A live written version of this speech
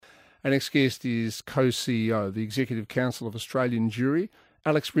Our next guest is co-CEO of the Executive Council of Australian Jury,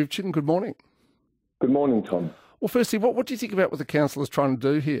 Alex Rivchin. Good morning. Good morning, Tom. Well, firstly, what do you think about what the council is trying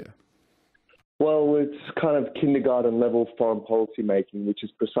to do here? Well, it's kind of kindergarten level foreign policy making, which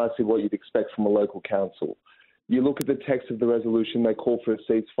is precisely what you'd expect from a local council. You look at the text of the resolution, they call for a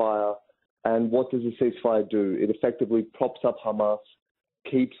ceasefire, and what does a ceasefire do? It effectively props up Hamas,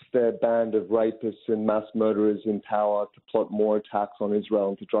 keeps their band of rapists and mass murderers in power to plot more attacks on Israel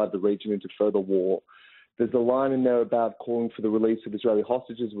and to drive the region into further war. There's a line in there about calling for the release of Israeli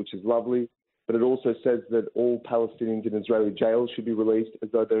hostages, which is lovely, but it also says that all Palestinians in Israeli jails should be released, as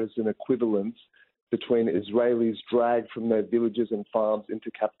though there is an equivalence between Israelis dragged from their villages and farms into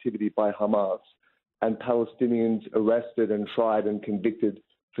captivity by Hamas and Palestinians arrested and tried and convicted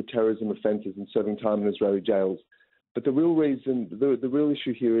for terrorism offences and serving time in Israeli jails. But the real reason, the real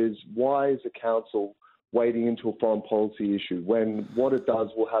issue here is, why is the council wading into a foreign policy issue when what it does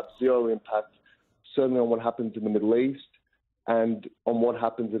will have zero impact, certainly on what happens in the Middle East and on what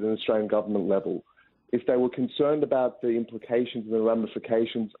happens at an Australian government level? If they were concerned about the implications and the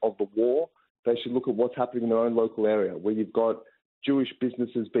ramifications of the war, they should look at what's happening in their own local area, where you've got Jewish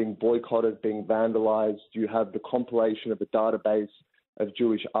businesses being boycotted, being vandalised. You have the compilation of a database of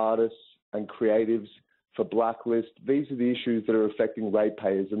Jewish artists and creatives for blacklist. These are the issues that are affecting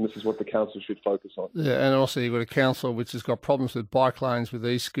ratepayers, and this is what the council should focus on. Yeah, and also you've got a council which has got problems with bike lanes, with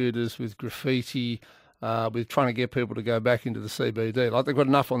e-scooters, with graffiti, with trying to get people to go back into the CBD. Like, they've got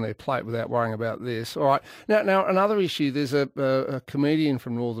enough on their plate without worrying about this. All right. Now another issue, there's a comedian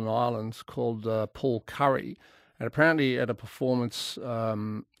from Northern Ireland called Paul Curry, and apparently at a performance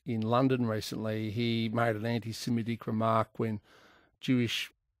in London recently, he made an anti-Semitic remark when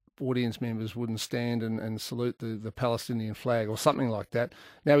Jewish audience members wouldn't stand and salute the Palestinian flag or something like that.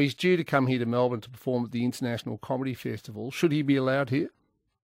 Now, he's due to come here to Melbourne to perform at the International Comedy Festival. Should he be allowed here?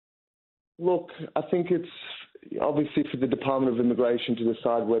 Look, I think it's obviously for the Department of Immigration to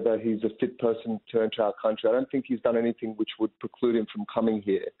decide whether he's a fit person to enter our country. I don't think he's done anything which would preclude him from coming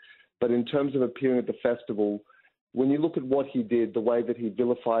here. But in terms of appearing at the festival, when you look at what he did, the way that he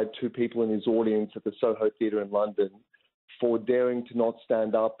vilified two people in his audience at the Soho Theatre in London for daring to not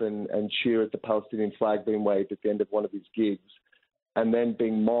stand up and cheer at the Palestinian flag being waved at the end of one of his gigs, and then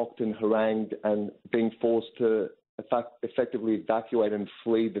being mocked and harangued and being forced to effectively evacuate and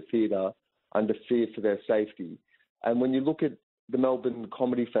flee the theatre under fear for their safety. And when you look at the Melbourne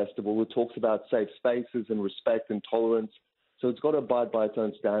Comedy Festival, it talks about safe spaces and respect and tolerance. So it's got to abide by its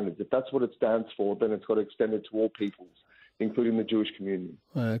own standards. If that's what it stands for, then it's got to extend it to all peoples, including the Jewish community.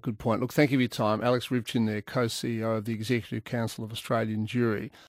 Good point. Look, thank you for your time. Alex Rivchin there, co-CEO of the Executive Council of Australian Jury.